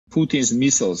Putin's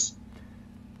missiles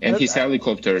and his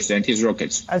helicopters and his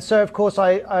rockets. And so, of course,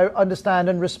 I understand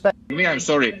and respect. Me, I'm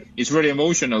sorry, it's very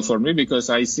emotional for me because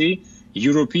I see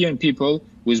European people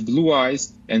with blue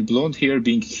eyes and blonde hair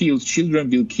being killed, children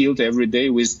being killed every day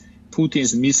with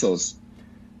Putin's missiles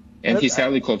and his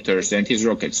helicopters and his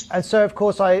rockets. And so, of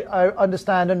course, I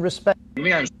understand and respect.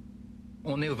 Me, I'm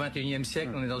On est au 21e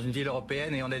siècle, on est dans une ville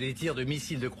européenne et on a des tirs de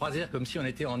missiles de croisière comme si on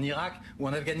était en Irak ou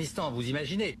en Afghanistan, vous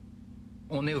imaginez?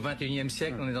 On est au 21e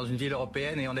siècle, on est dans une ville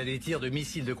européenne et on a des tirs de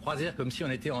missiles de croisière comme si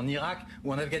on était en Irak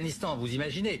ou en Afghanistan, vous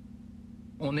imaginez?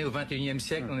 On est au 21e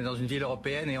siècle, on est dans une ville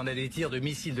européenne et on a des tirs de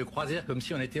missiles de croisière comme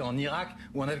si on était en Irak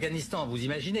ou en Afghanistan, vous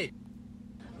imaginez?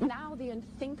 Now the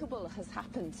unthinkable has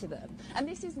happened to them. And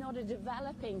this is not a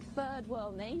developing third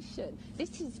world nation.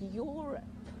 This is Europe.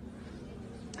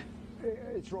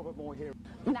 It's Robert Moore here.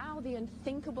 Now the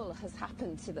unthinkable has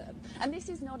happened to them. And this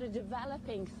is not a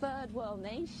developing third world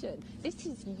nation. This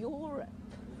is Europe.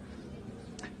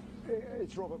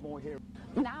 It's Robert Moore here.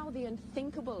 Now the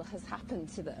unthinkable has happened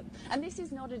to them. And this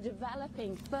is not a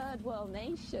developing third world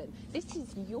nation. This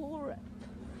is Europe.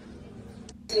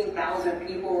 15,000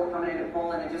 people were coming into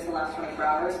Poland in just the last 24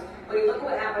 hours. When you look at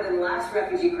what happened in the last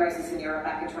refugee crisis in Europe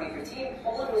back in 2015,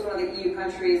 Poland was one of the EU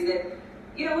countries that,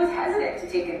 was hesitant to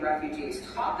take in refugees.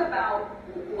 Talk about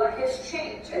what has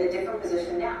changed and the different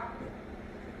position now.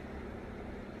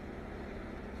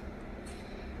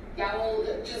 Yeah, well,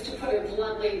 just to put it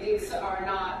bluntly, these are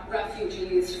not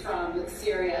refugees from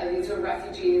Syria. These are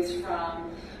refugees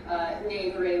from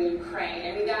neighboring Ukraine.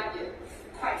 I mean, that,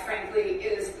 quite frankly,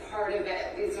 is part of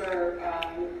it. These are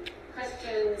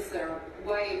Christians, they're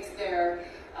white, they're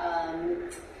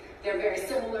very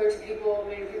similar to people,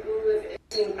 many people who live in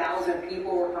 15,000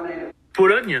 people were coming into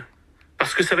Pologne,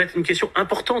 parce que ça va être une question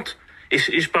importante. Et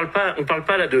on parle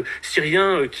pas là de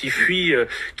Syriens qui fuient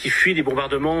les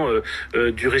bombardements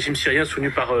du régime syrien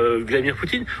soutenu par Vladimir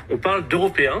Poutine. On parle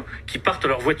d'Européens qui partent dans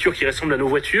leurs voitures qui ressemblent à nos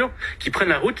voitures, qui prennent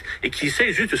la route et qui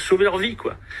essayent juste de sauver leur vie,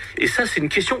 quoi. Et ça, c'est une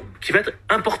question qui va être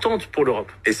importante pour l'Europe.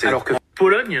 Alors que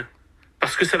Pologne,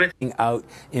 parce que ça va être out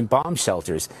in bomb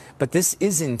shelters, but this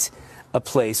isn't a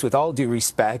place, with all due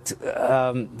respect,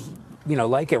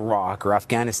 like Iraq or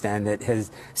Afghanistan, that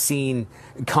has seen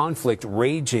conflict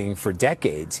raging for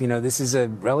decades. This is a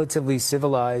relatively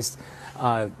civilized,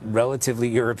 relatively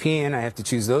European, I have to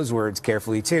choose those words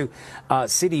carefully too,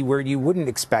 city where you wouldn't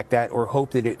expect that or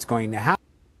hope that it's going to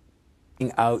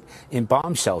happen out in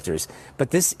bomb shelters.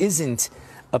 But this isn't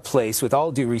a place, with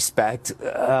all due respect,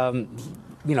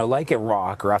 like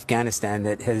Iraq or Afghanistan,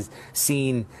 that has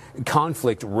seen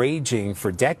conflict raging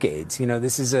for decades.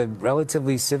 This is a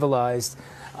relatively civilized,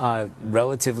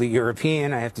 relatively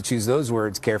European, I have to choose those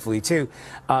words carefully too,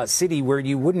 city where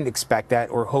you wouldn't expect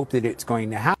that or hope that it's going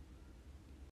to happen